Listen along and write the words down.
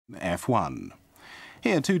F1.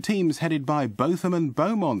 Here, two teams headed by Botham and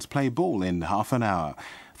Beaumont play ball in half an hour.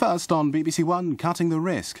 First on BBC One, Cutting the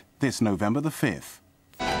Risk, this November the 5th.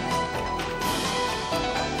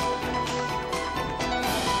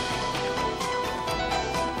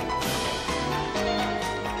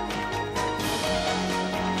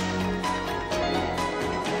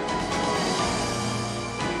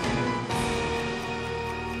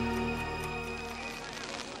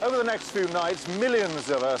 Over the next few nights, millions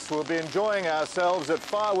of us will be enjoying ourselves at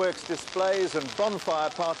fireworks displays and bonfire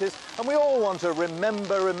parties, and we all want to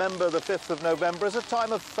remember the 5th of November as a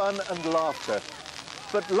time of fun and laughter.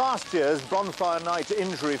 But last year's bonfire night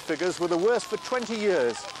injury figures were the worst for 20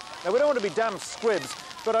 years. Now, we don't want to be damp squibs,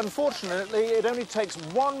 but unfortunately it only takes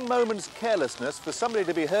one moment's carelessness for somebody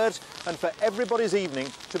to be hurt and for everybody's evening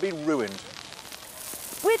to be ruined.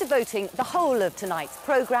 We're devoting the whole of tonight's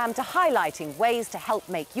programme to highlighting ways to help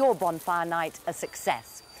make your bonfire night a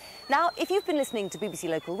success. Now, if you've been listening to BBC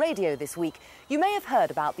Local Radio this week, you may have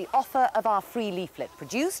heard about the offer of our free leaflet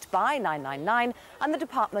produced by 999 and the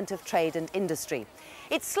Department of Trade and Industry.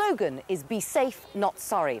 Its slogan is "Be safe, not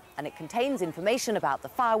sorry," and it contains information about the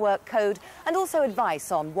firework code and also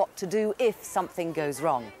advice on what to do if something goes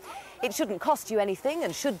wrong. It shouldn't cost you anything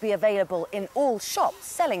and should be available in all shops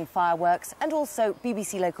selling fireworks and also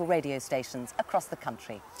BBC local radio stations across the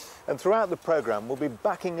country. And throughout the programme, we'll be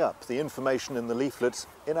backing up the information in the leaflets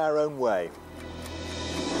in our own way.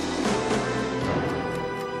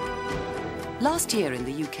 Last year in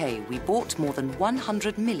the UK, we bought more than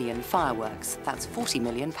 100 million fireworks. That's £40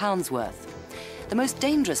 million worth. The most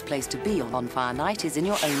dangerous place to be on bonfire night is in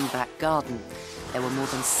your own back garden. There were more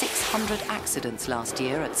than 600 accidents last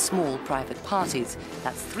year at small private parties.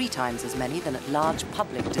 That's 3 times as many than at large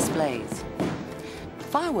public displays.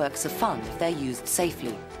 Fireworks are fun if they're used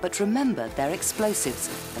safely, but remember they're explosives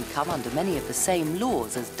and come under many of the same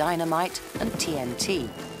laws as dynamite and TNT.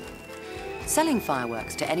 Selling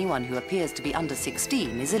fireworks to anyone who appears to be under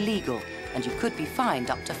 16 is illegal, and you could be fined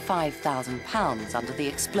up to £5,000 under the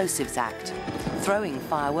Explosives Act. Throwing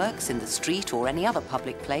fireworks in the street or any other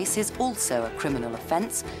public place is also a criminal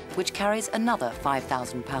offence, which carries another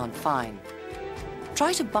 £5,000 fine.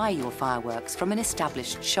 Try to buy your fireworks from an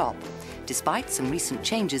established shop. Despite some recent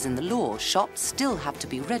changes in the law, shops still have to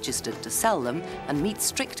be registered to sell them and meet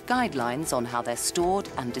strict guidelines on how they're stored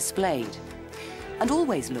and displayed. And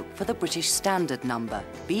always look for the British Standard number,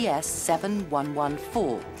 BS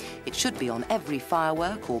 7114. It should be on every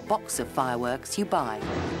firework or box of fireworks you buy.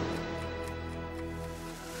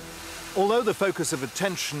 Although the focus of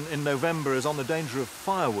attention in November is on the danger of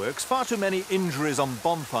fireworks, far too many injuries on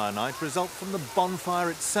bonfire night result from the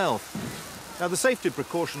bonfire itself. Now, the safety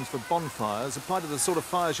precautions for bonfires apply to the sort of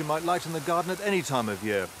fires you might light in the garden at any time of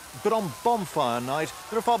year. But on bonfire night,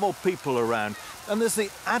 there are far more people around, and there's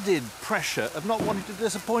the added pressure of not wanting to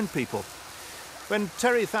disappoint people. When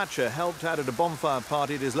Terry Thatcher helped out at a bonfire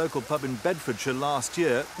party at his local pub in Bedfordshire last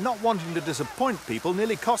year, not wanting to disappoint people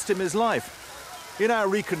nearly cost him his life. In our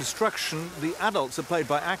reconstruction, the adults are played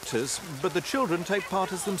by actors, but the children take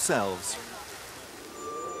part as themselves.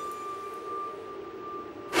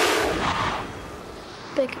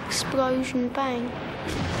 Big explosion, bang.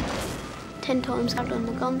 10 times louder than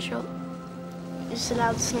the gunshot. It's the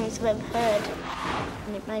loudest noise I've ever heard,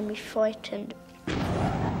 and it made me frightened.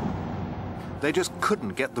 They just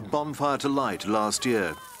couldn't get the bonfire to light last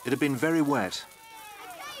year. It had been very wet.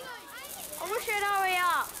 I wish you'd hurry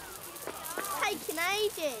up. It's taking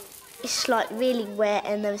ages. It's like really wet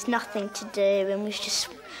and there was nothing to do and we was just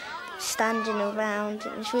standing around.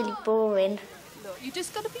 It was really boring. Look, you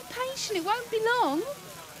just got to be patient. It won't be long.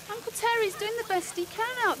 Uncle Terry's doing the best he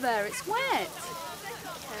can out there. It's wet.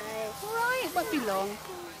 Okay. All right, it won't be long.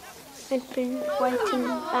 We've been waiting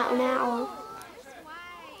about an hour,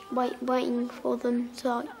 waiting for them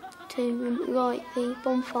to light the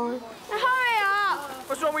bonfire. Now hurry up!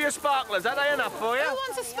 What's wrong with your sparklers? Are they enough for you? Who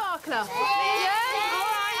wants a sparkler? Yeah? All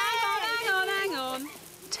right, hang on.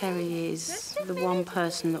 Terry is the one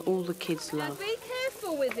person that all the kids Now love. be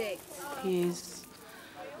careful with it. He is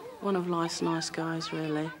one of life's nice guys,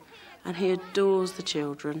 really, and he adores the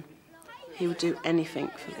children. He would do anything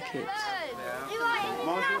for the kids.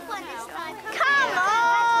 Come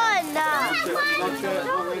on!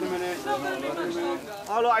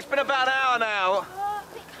 Oh, look, it's been about an hour now.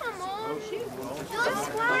 Come on!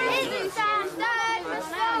 Just wait!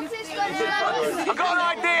 I've got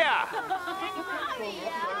an idea!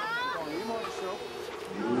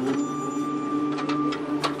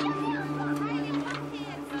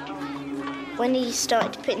 When he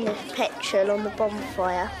started putting the petrol on the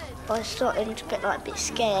bonfire, I was starting to get like a bit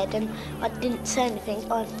scared and I didn't say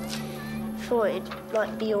anything. I thought it'd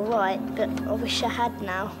like be all right, but I wish I had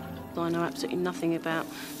now. I know absolutely nothing about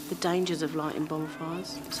the dangers of lighting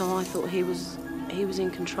bonfires, so I thought he was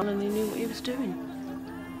in control and he knew what he was doing.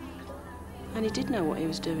 And he did know what he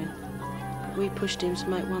was doing. But we pushed him to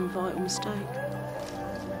make one vital mistake.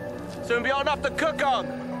 Soon be old enough to cook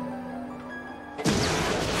on.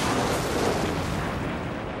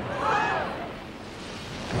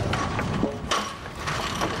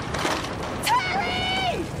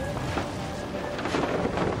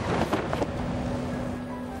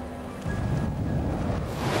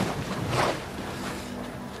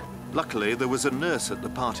 Luckily, there was a nurse at the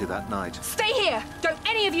party that night. Stay here! Don't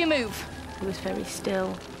any of you move! He was very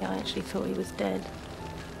still. I actually thought he was dead.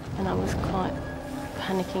 And I was quite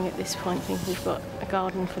panicking at this point, thinking we've got a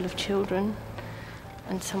garden full of children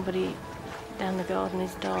and somebody down the garden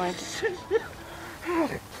has died.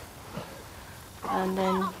 And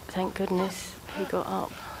then, thank goodness, he got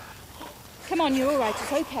up. Come on, you're all right.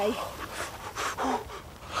 It's OK.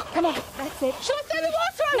 Come on, that's it. Shall I throw the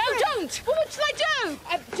water over? No, don't! Well, what shall I do?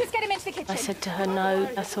 Just get him into the kitchen. I said to her no.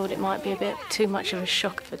 I thought it might be a bit too much of a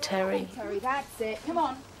shock for Terry. Terry, that's it. Come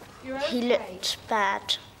on. You're OK. He looked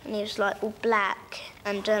bad, and he was like all black.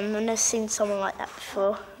 And I've never seen someone like that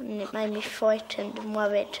before, and it made me frightened and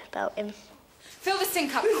worried about him. Fill the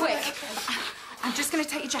sink up, quick. I'm just going to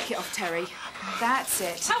take your jacket off, Terry. That's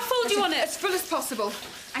it. How full do you want it? As full as possible.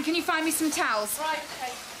 And can you find me some towels? Right,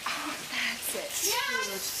 OK. That's it.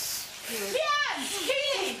 Good. Leanne!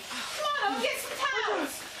 Keely! Come on, I'll get some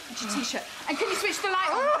towels. Get your T-shirt. And can you switch the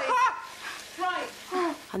light on, please?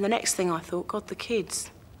 Right. And the next thing I thought, God, the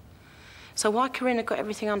kids. So while Corinna got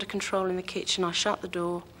everything under control in the kitchen, I shut the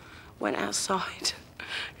door, went outside,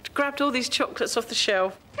 grabbed all these chocolates off the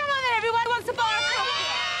shelf. Come on then, everyone wants a bar of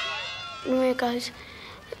chocolate. Maria goes,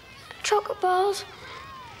 chocolate bars,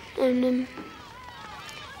 and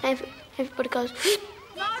everybody goes,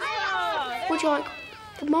 would you like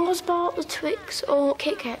the Mars bar, the Twix, or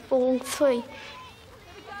Kit Kat, or all three?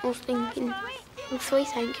 I was thinking, all three,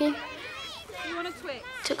 thank you. You want a Twix?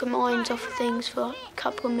 Took my mind off of things for like a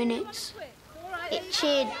couple of minutes. It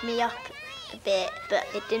cheered me up a bit, but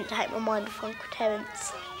it didn't take my mind off Uncle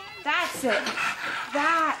Terence. That's it.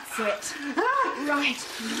 That's it. Right.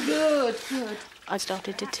 Good, good. I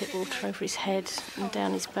started to tip water over his head and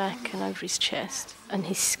down his back and over his chest, and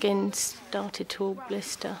his skin started to all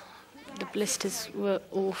blister. The blisters were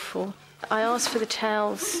awful. I asked for the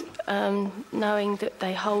towels, knowing that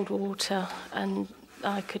they hold water and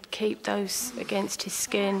I could keep those against his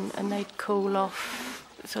skin and they'd cool off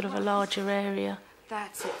sort of a larger area.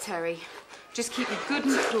 That's it, Terry. Just keep it good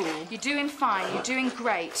and cool. You're doing fine. You're doing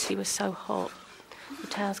great. He was so hot. The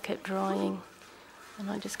towels kept drying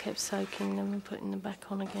and I just kept soaking them and putting them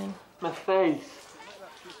back on again. My face.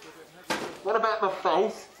 What about my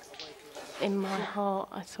face? In my heart,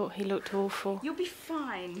 I thought he looked awful. You'll be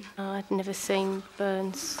fine. I'd never seen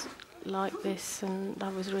burns like this and I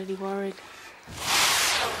was really worried.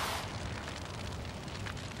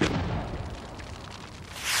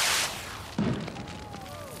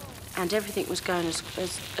 And everything was going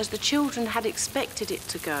as the children had expected it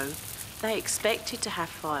to go. They expected to have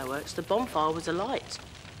fireworks. The bonfire was alight.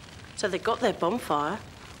 So they got their bonfire.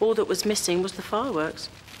 All that was missing was the fireworks.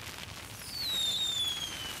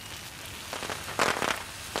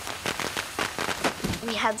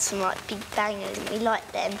 We had some like big bangers and we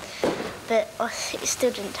liked them, but it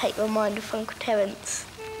still didn't take my mind off Uncle Terence.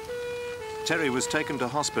 Terry was taken to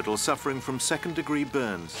hospital suffering from second-degree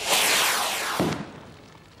burns.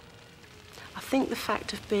 I think the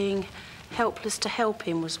fact of being helpless to help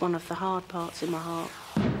him was one of the hard parts in my heart.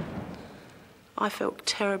 I felt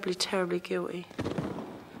terribly, terribly guilty.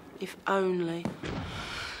 If only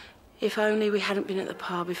we hadn't been at the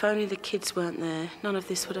pub, if only the kids weren't there, none of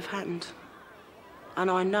this would have happened. And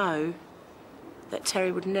I know that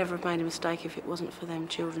Terry would never have made a mistake if it wasn't for them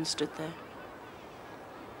children stood there.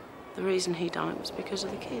 The reason he done it was because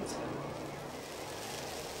of the kids.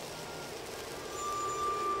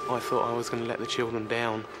 I thought I was going to let the children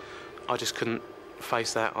down. I just couldn't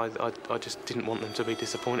face that. I just didn't want them to be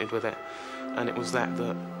disappointed with it. And it was that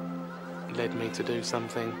led me to do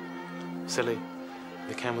something silly.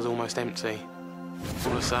 The can was almost empty.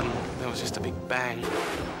 All of a sudden, there was just a big bang.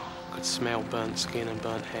 I could smell burnt skin and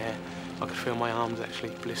burnt hair. I could feel my arms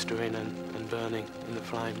actually blistering and burning in the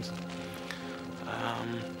flames.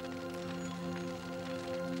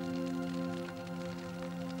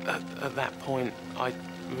 At that point, I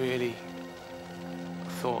really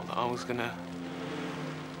thought that I was gonna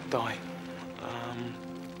die.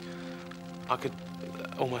 I could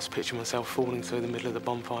almost picture myself falling through the middle of the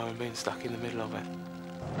bonfire and being stuck in the middle of it.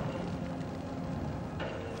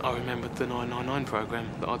 I remembered the 999 programme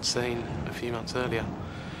that I'd seen a few months earlier.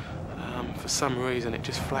 For some reason, it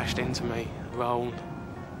just flashed into me, roll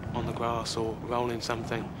on the grass or roll in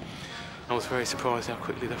something. I was very surprised how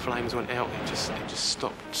quickly the flames went out. It just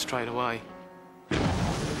stopped straight away. I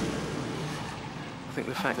think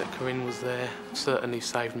the fact that Corinne was there certainly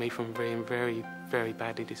saved me from being very, very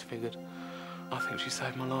badly disfigured. I think she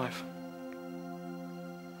saved my life.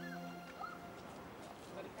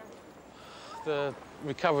 The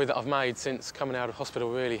recovery that I've made since coming out of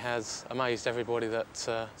hospital really has amazed everybody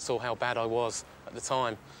that saw how bad I was at the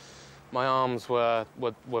time. My arms were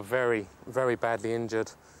very, very badly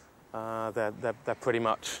injured. They're pretty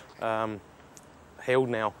much healed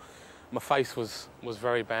now. My face was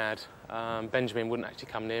very bad. Benjamin wouldn't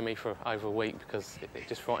actually come near me for over a week because it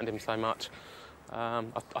just frightened him so much. I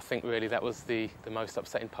think really that was the most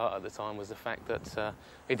upsetting part at the time, was the fact that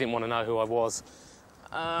he didn't want to know who I was.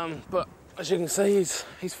 But as you can see,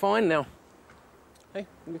 he's fine now. Hey,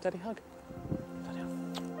 give me Daddy a hug. Daddy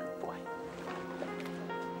hug. Boy.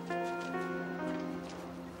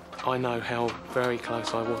 I know how very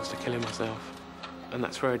close I was to killing myself, and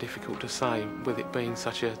that's very difficult to say with it being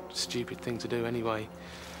such a stupid thing to do anyway.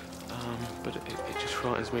 But it just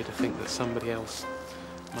frightens me to think that somebody else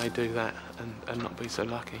may do that and not be so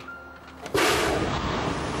lucky.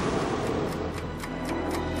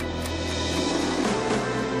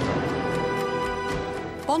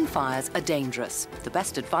 Bonfires are dangerous. The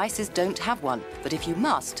best advice is don't have one, but if you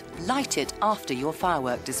must, light it after your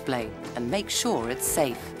firework display and make sure it's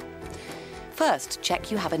safe. First, check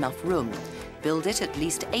you have enough room. Build it at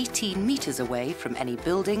least 18 metres away from any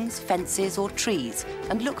buildings, fences or trees,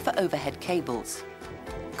 and look for overhead cables.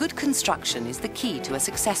 Good construction is the key to a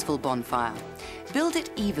successful bonfire. Build it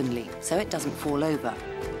evenly so it doesn't fall over.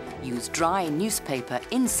 Use dry newspaper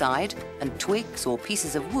inside and twigs or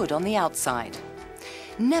pieces of wood on the outside.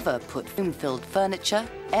 Never put fume-filled furniture,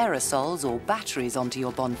 aerosols or batteries onto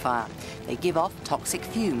your bonfire. They give off toxic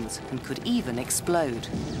fumes and could even explode.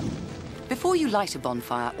 Before you light a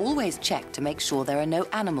bonfire, always check to make sure there are no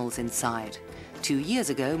animals inside. 2 years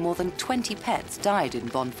ago, more than 20 pets died in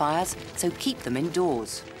bonfires, so keep them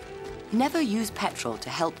indoors. Never use petrol to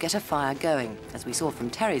help get a fire going. As we saw from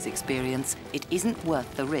Terry's experience, it isn't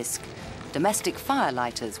worth the risk. Domestic fire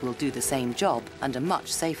lighters will do the same job and are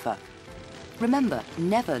much safer. Remember,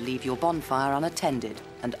 never leave your bonfire unattended,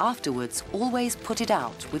 and afterwards always put it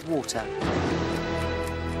out with water.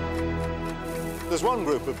 There's one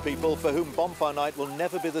group of people for whom Bonfire Night will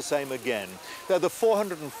never be the same again. They're the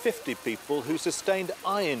 450 people who sustained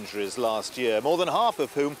eye injuries last year, more than half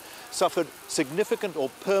of whom suffered significant or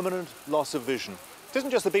permanent loss of vision. It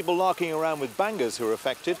isn't just the people larking around with bangers who are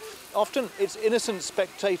affected. Often it's innocent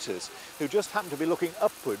spectators who just happen to be looking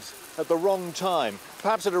upwards at the wrong time,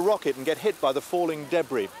 perhaps at a rocket, and get hit by the falling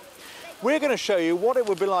debris. We're going to show you what it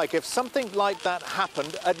would be like if something like that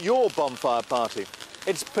happened at your bonfire party.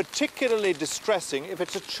 It's particularly distressing if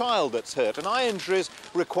it's a child that's hurt, and eye injuries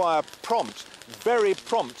require prompt, very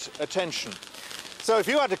prompt attention. So if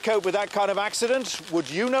you had to cope with that kind of accident, would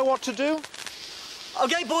you know what to do?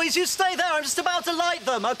 OK, boys, you stay there. I'm just about to light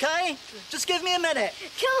them, OK? Just give me a minute.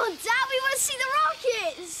 Come on, Dad, we want to see the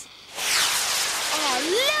rockets. Oh,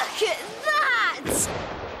 look at that!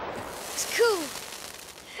 It's cool.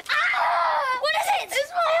 Ah! What is it?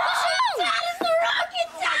 It's my arm! Dad, it's the rocket,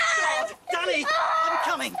 Dad! Danny, I'm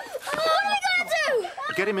coming. What are we going to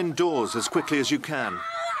do? Get him indoors as quickly as you can.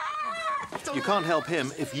 You can't help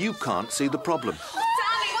him if you can't see the problem.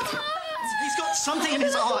 Danny, what's happened? He's got something in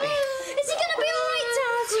his eye. Is he going to be all right,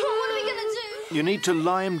 Dad? What are we going to do? You need to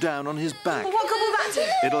lie him down on his back. What good will that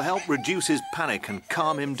do? It'll help reduce his panic and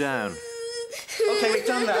calm him down. OK, we've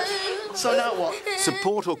done that. So now what?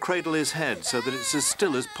 Support or cradle his head so that it's as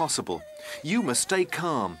still as possible. You must stay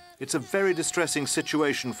calm. It's a very distressing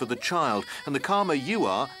situation for the child, and the calmer you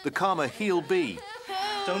are, the calmer he'll be.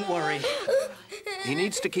 Don't worry. He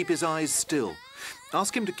needs to keep his eyes still.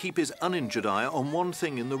 Ask him to keep his uninjured eye on one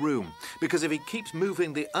thing in the room, because if he keeps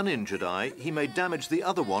moving the uninjured eye, he may damage the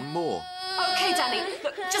other one more. OK, Danny,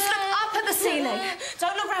 look, just look up at the ceiling.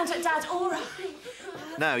 Don't look round at Dad, all right?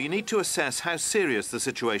 Now, you need to assess how serious the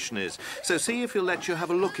situation is, so see if he'll let you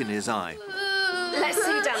have a look in his eye. Let's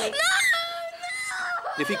see, Danny.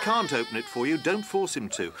 If he can't open it for you, don't force him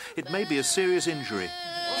to. It may be a serious injury.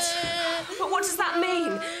 But what does that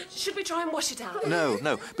mean? Should we try and wash it out?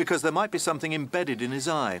 No, because there might be something embedded in his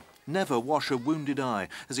eye. Never wash a wounded eye,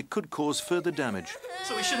 as it could cause further damage.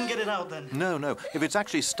 So we shouldn't get it out, then? No. If it's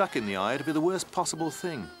actually stuck in the eye, it'd be the worst possible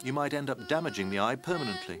thing. You might end up damaging the eye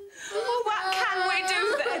permanently. Well, what can we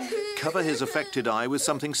do, then? Cover his affected eye with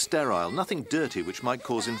something sterile, nothing dirty which might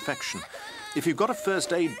cause infection. If you've got a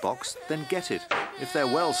first aid box, then get it. If they're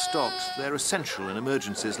well stocked, they're essential in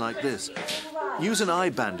emergencies like this. Use an eye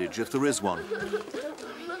bandage if there is one.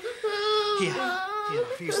 Here,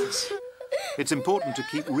 use this. It's important to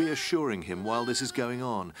keep reassuring him while this is going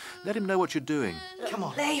on. Let him know what you're doing. Come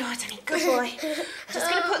on. There you are, Danny. Good boy.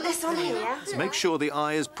 Just going to put this on here. Make sure the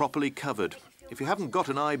eye is properly covered. If you haven't got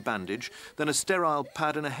an eye bandage, then a sterile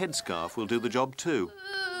pad and a headscarf will do the job too.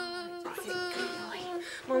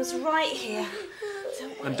 Mum's right here.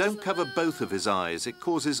 And don't cover both of his eyes. It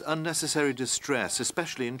causes unnecessary distress,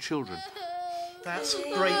 especially in children. That's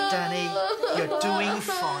great, Danny. You're doing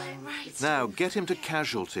fine. Now, get him to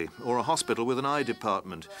casualty or a hospital with an eye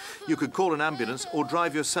department. You could call an ambulance or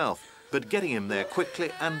drive yourself, but getting him there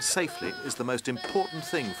quickly and safely is the most important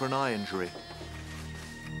thing for an eye injury.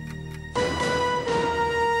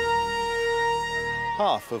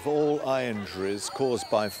 Half of all eye injuries caused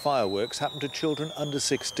by fireworks happen to children under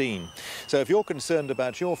 16. So if you're concerned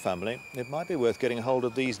about your family, it might be worth getting hold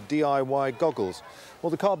of these DIY goggles or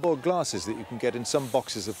the cardboard glasses that you can get in some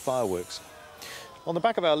boxes of fireworks. On the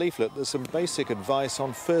back of our leaflet, there's some basic advice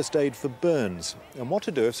on first aid for burns and what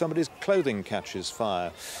to do if somebody's clothing catches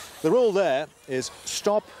fire. The rule there is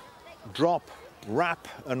stop, drop, wrap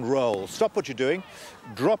and roll. Stop what you're doing,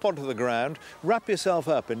 drop onto the ground, wrap yourself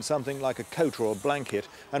up in something like a coat or a blanket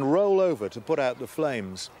and roll over to put out the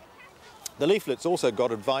flames. The leaflet's also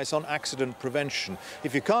got advice on accident prevention.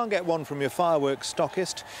 If you can't get one from your fireworks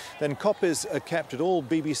stockist, then copies are kept at all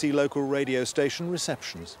BBC local radio station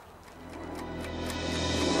receptions.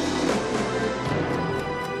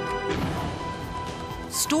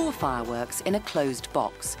 Store fireworks in a closed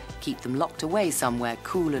box. Keep them locked away somewhere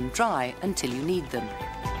cool and dry until you need them.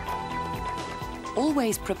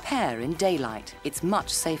 Always prepare in daylight. It's much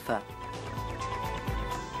safer.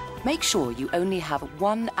 Make sure you only have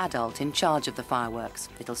one adult in charge of the fireworks.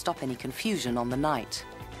 It'll stop any confusion on the night.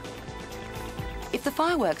 If the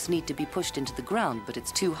fireworks need to be pushed into the ground but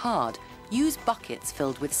it's too hard, use buckets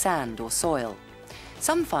filled with sand or soil.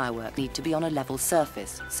 Some fireworks need to be on a level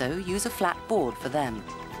surface, so use a flat board for them.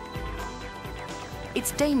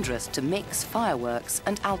 It's dangerous to mix fireworks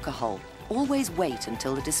and alcohol. Always wait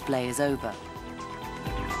until the display is over.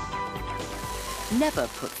 Never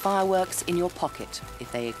put fireworks in your pocket.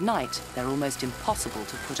 If they ignite, they're almost impossible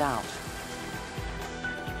to put out.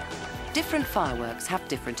 Different fireworks have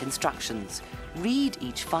different instructions. Read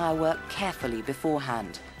each firework carefully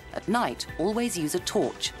beforehand. At night, always use a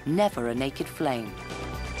torch, never a naked flame.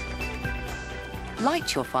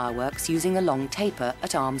 Light your fireworks using a long taper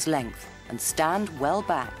at arm's length and stand well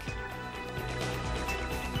back.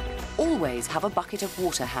 Always have a bucket of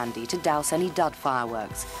water handy to douse any dud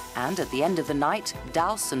fireworks, and at the end of the night,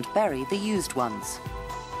 douse and bury the used ones.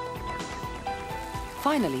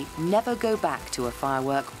 Finally, never go back to a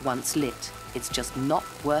firework once lit. It's just not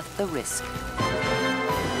worth the risk.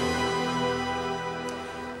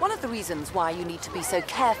 One of the reasons why you need to be so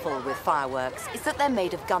careful with fireworks is that they're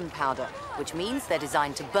made of gunpowder, which means they're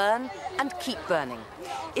designed to burn and keep burning.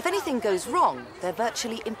 If anything goes wrong, they're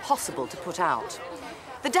virtually impossible to put out.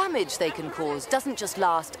 The damage they can cause doesn't just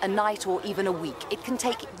last a night or even a week. It can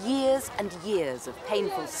take years and years of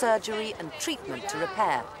painful surgery and treatment to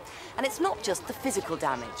repair. And it's not just the physical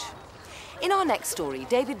damage. In our next story,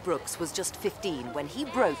 David Brooks was just 15 when he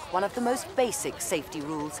broke one of the most basic safety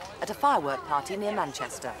rules at a firework party near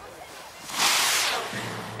Manchester.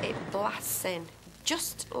 It blasts in,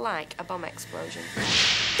 just like a bomb explosion.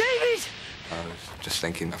 David! I was just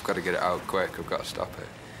thinking, I've got to get it out quick, I've got to stop it.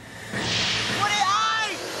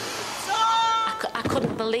 I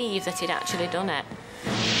couldn't believe that he'd actually done it.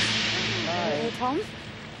 Hey, Tom.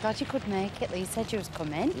 Glad you could make it. Lee said you was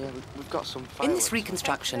coming. Yeah, we've got some fireworks. In this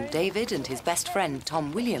reconstruction, David and his best friend,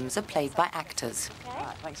 Tom Williams, are played by actors. Okay.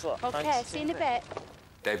 Right, thanks a lot. Okay, Thanks. see you in a bit.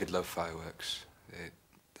 David loved fireworks.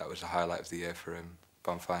 That was the highlight of the year for him.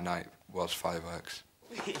 Bonfire night was fireworks.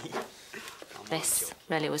 This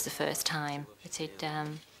really was the first time that he'd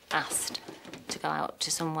asked to go out to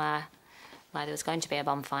somewhere where there was going to be a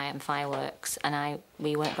bonfire and fireworks, and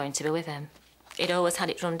we weren't going to be with him. He'd always had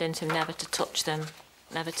it drummed into him never to touch them,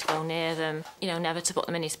 never to go near them, you know, never to put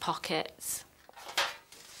them in his pockets.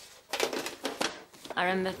 I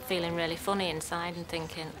remember feeling really funny inside and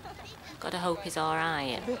thinking, gotta hope he's all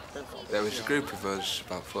right. There was a group of us,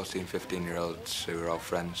 about 14, 15-year-olds, who were all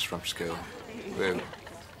friends from school. We were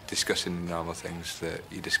discussing normal things that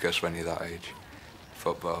you discuss when you're that age.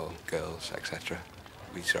 Football, girls, etc.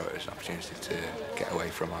 We saw it as an opportunity to get away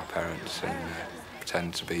from our parents and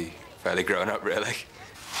pretend to be fairly grown up, really.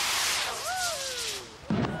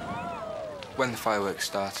 When the fireworks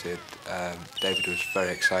started, David was very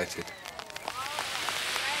excited.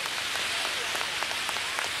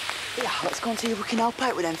 Yeah, let's go and see if we can help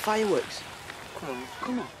out with them fireworks. Come on,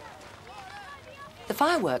 come on. The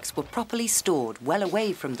fireworks were properly stored well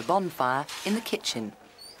away from the bonfire in the kitchen.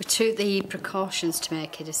 We took the precautions to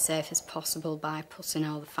make it as safe as possible by putting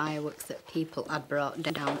all the fireworks that people had brought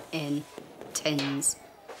down in tins.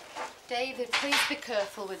 David, please be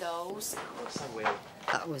careful with those. Of course I will.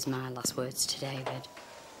 That was my last words to David.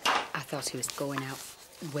 I thought he was going out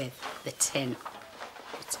with the tin,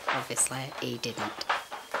 but obviously he didn't.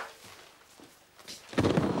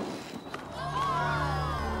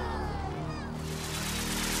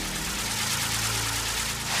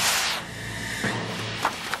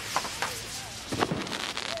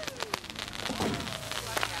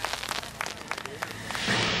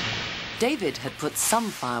 David had put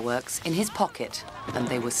some fireworks in his pocket, and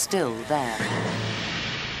they were still there.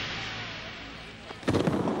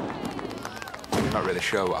 I'm not really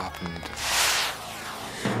sure what happened.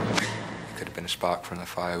 It could have been a spark from the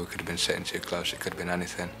fire, we could have been sitting too close, it could have been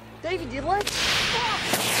anything. David, your leg.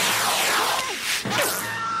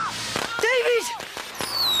 David!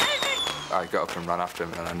 I got up and ran after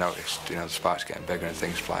him and I noticed, the sparks getting bigger and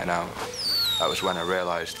things flying out. That was when I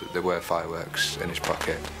realised that there were fireworks in his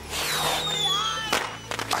pocket.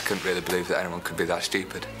 I couldn't really believe that anyone could be that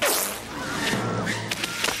stupid.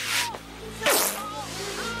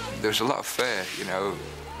 There was a lot of fear,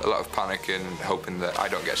 a lot of panicking, hoping that I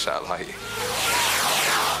don't get set alight.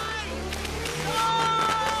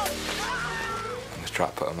 I was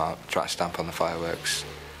trying to put them out, trying to stamp on the fireworks,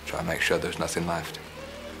 trying to make sure there was nothing left.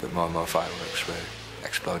 But more and more fireworks were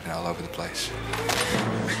exploding all over the place.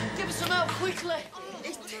 Give us some help quickly.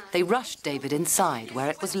 They rushed David inside where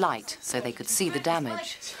it was light so they could see the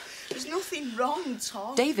damage. There's nothing wrong,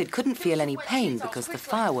 Tom. David couldn't feel any pain because the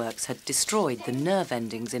fireworks had destroyed the nerve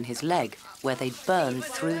endings in his leg where they'd burned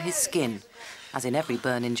through his skin. As in every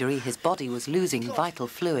burn injury, his body was losing vital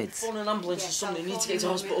fluids. Phone an ambulance or something. Need to get to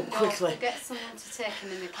hospital quickly. Get someone to take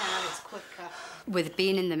him in the car, it's quicker. With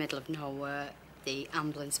being in the middle of nowhere, the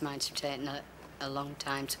ambulance might have taken a long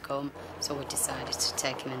time to come, so we decided to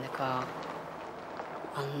take him in the car.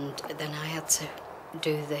 And then I had to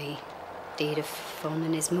do the deed of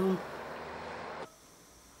phoning his mum.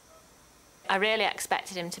 I really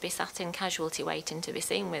expected him to be sat in casualty waiting to be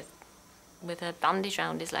seen with a bandage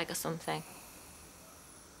round his leg or something.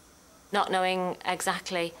 Not knowing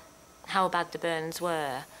exactly how bad the burns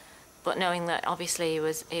were, but knowing that obviously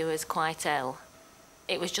he was quite ill.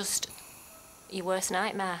 It was just your worst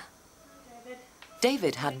nightmare.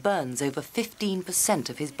 David had burns over 15%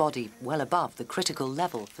 of his body, well above the critical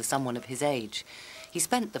level for someone of his age. He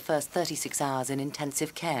spent the first 36 hours in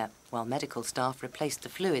intensive care, while medical staff replaced the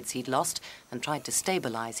fluids he'd lost and tried to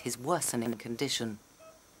stabilise his worsening condition.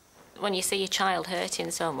 When you see your child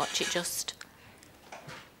hurting so much, it just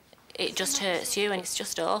hurts you, and it's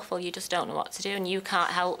just awful. You just don't know what to do, and you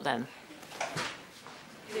can't help them.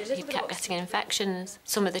 He kept getting infections.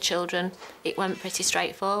 Some of the children, it went pretty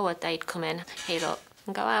straightforward. They'd come in, heal up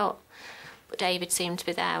and go out. But David seemed to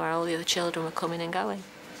be there where all the other children were coming and going.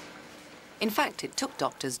 In fact, it took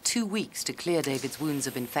doctors 2 weeks to clear David's wounds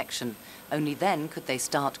of infection. Only then could they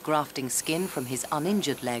start grafting skin from his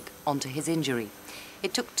uninjured leg onto his injury.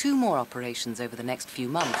 It took 2 more operations over the next few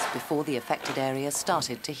months before the affected area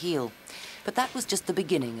started to heal. But that was just the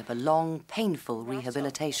beginning of a long, painful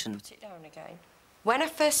rehabilitation. Put it down again. When I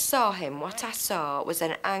first saw him, what I saw was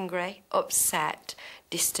an angry, upset,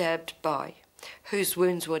 disturbed boy whose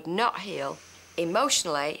wounds would not heal.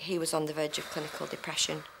 Emotionally, he was on the verge of clinical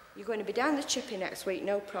depression. You're going to be down the chippy next week,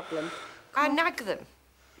 no problem. I nag them,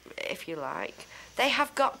 if you like. They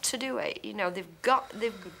have got to do it. They've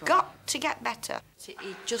got to get better.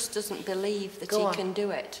 He just doesn't believe that he can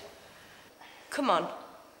do it. Come on.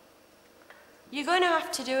 You're going to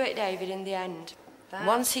have to do it, David, in the end.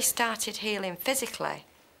 Once he started healing physically,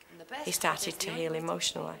 he started to heal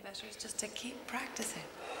emotionally. Better is just to keep practicing.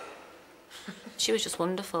 She was just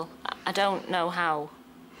wonderful. I don't know how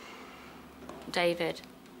David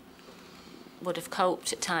would have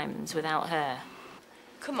coped at times without her.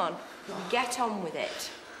 Come on, get on with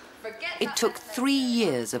it. It took 3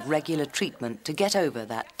 years of regular treatment to get over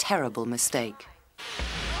that terrible mistake.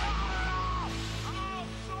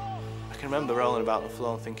 I can remember rolling about the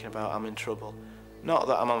floor and thinking about I'm in trouble. Not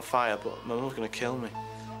that I'm on fire, but my mum's going to kill me.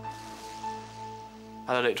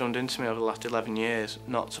 I'd had it drummed into me over the last 11 years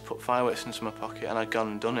not to put fireworks into my pocket, and I'd gone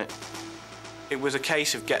and done it. It was a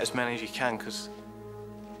case of get as many as you can, because,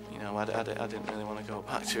 I didn't really want to go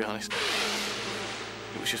back, to be honest.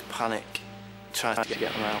 It was just panic, trying to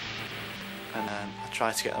get them out. And I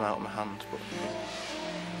tried to get them out of my hand, but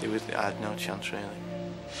I had no chance, really.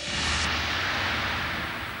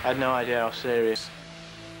 I had no idea how serious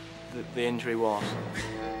the injury was.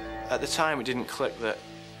 At the time, it didn't click that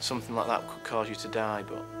something like that could cause you to die,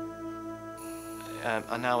 but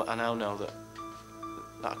I now know that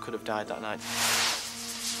I could have died that night.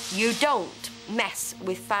 You don't mess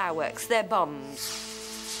with fireworks, they're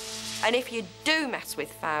bombs. And if you do mess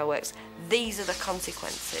with fireworks, these are the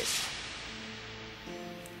consequences.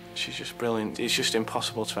 She's just brilliant. It's just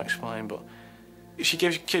impossible to explain, but she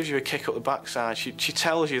gives you a kick up the backside. She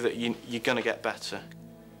tells you that you're going to get better.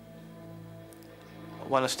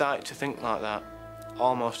 When I started to think like that,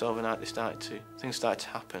 almost overnight things started to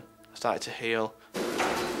happen. I started to heal.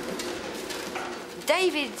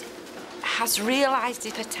 David has realised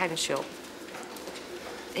his potential.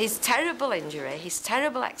 His terrible injury, his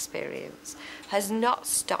terrible experience has not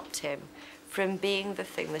stopped him from being the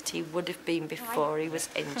thing that he would have been before he was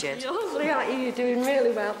injured. You're doing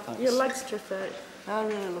really well. Thanks. Your leg's terrific. I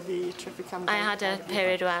really love you, you're terrific. I had a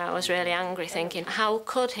period where I was really angry, thinking, how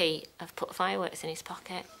could he have put fireworks in his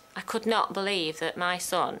pocket? I could not believe that my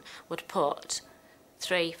son would put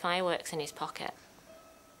 3 fireworks in his pocket.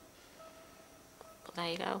 But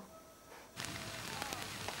there you go.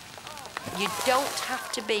 You don't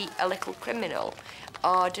have to be a little criminal.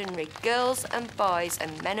 Ordinary girls and boys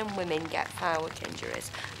and men and women get firework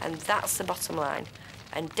injuries, and that's the bottom line.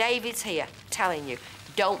 And David's here telling you,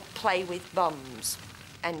 don't play with bombs.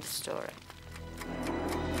 End of story.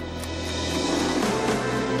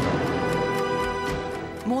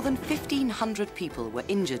 More than 1,500 people were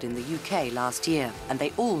injured in the UK last year, and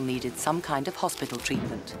they all needed some kind of hospital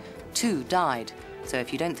treatment. 2 died, so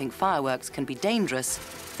if you don't think fireworks can be dangerous,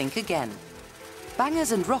 think again.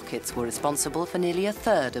 Bangers and rockets were responsible for nearly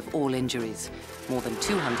 1/3 of all injuries. More than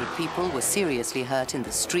 200 people were seriously hurt in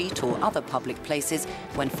the street or other public places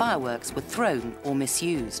when fireworks were thrown or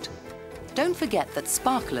misused. Don't forget that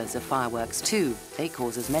sparklers are fireworks too. They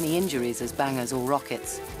cause as many injuries as bangers or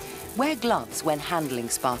rockets. Wear gloves when handling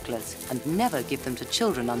sparklers and never give them to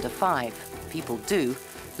children under 5. People do.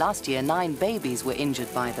 Last year, 9 babies were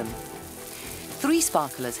injured by them. 3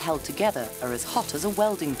 sparklers held together are as hot as a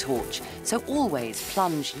welding torch, so always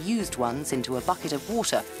plunge used ones into a bucket of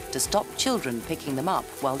water to stop children picking them up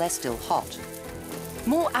while they're still hot.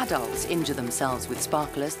 More adults injure themselves with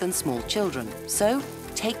sparklers than small children, so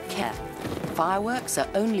take care. Fireworks are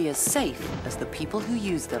only as safe as the people who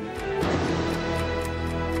use them.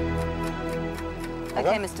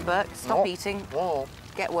 OK, Mr. Buerk, stop eating.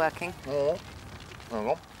 Get working.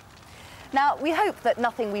 Now, we hope that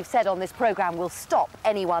nothing we've said on this programme will stop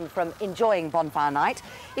anyone from enjoying Bonfire Night.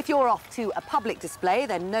 If you're off to a public display,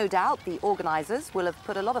 then no doubt the organisers will have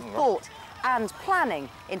put a lot of thought and planning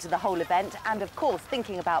into the whole event and, of course,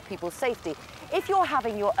 thinking about people's safety. If you're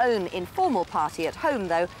having your own informal party at home,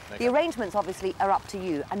 though, the arrangements obviously are up to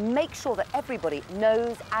you, and make sure that everybody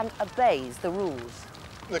knows and obeys the rules.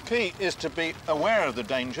 The key is to be aware of the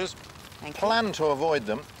dangers, plan to avoid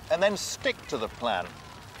them, and then stick to the plan.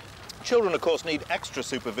 Children, of course, need extra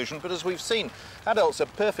supervision, but as we've seen, adults are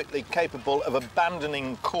perfectly capable of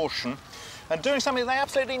abandoning caution and doing something they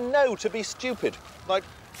absolutely know to be stupid, like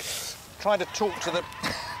trying to talk to the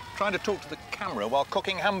camera while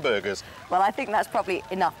cooking hamburgers. Well, I think that's probably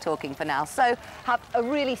enough talking for now. So have a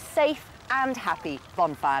really safe and happy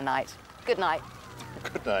Bonfire Night. Good night.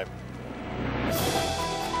 Good night.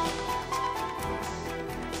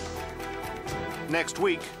 Next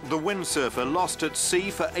week, the windsurfer lost at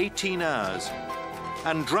sea for 18 hours.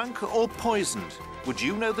 And drunk or poisoned, would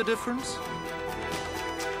you know the difference?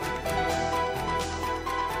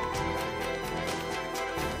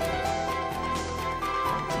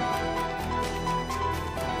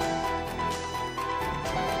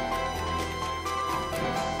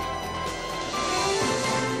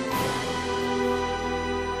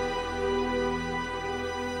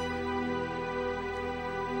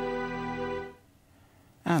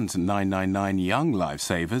 And 999 Young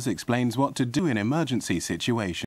Lifesavers explains what to do in emergency situations.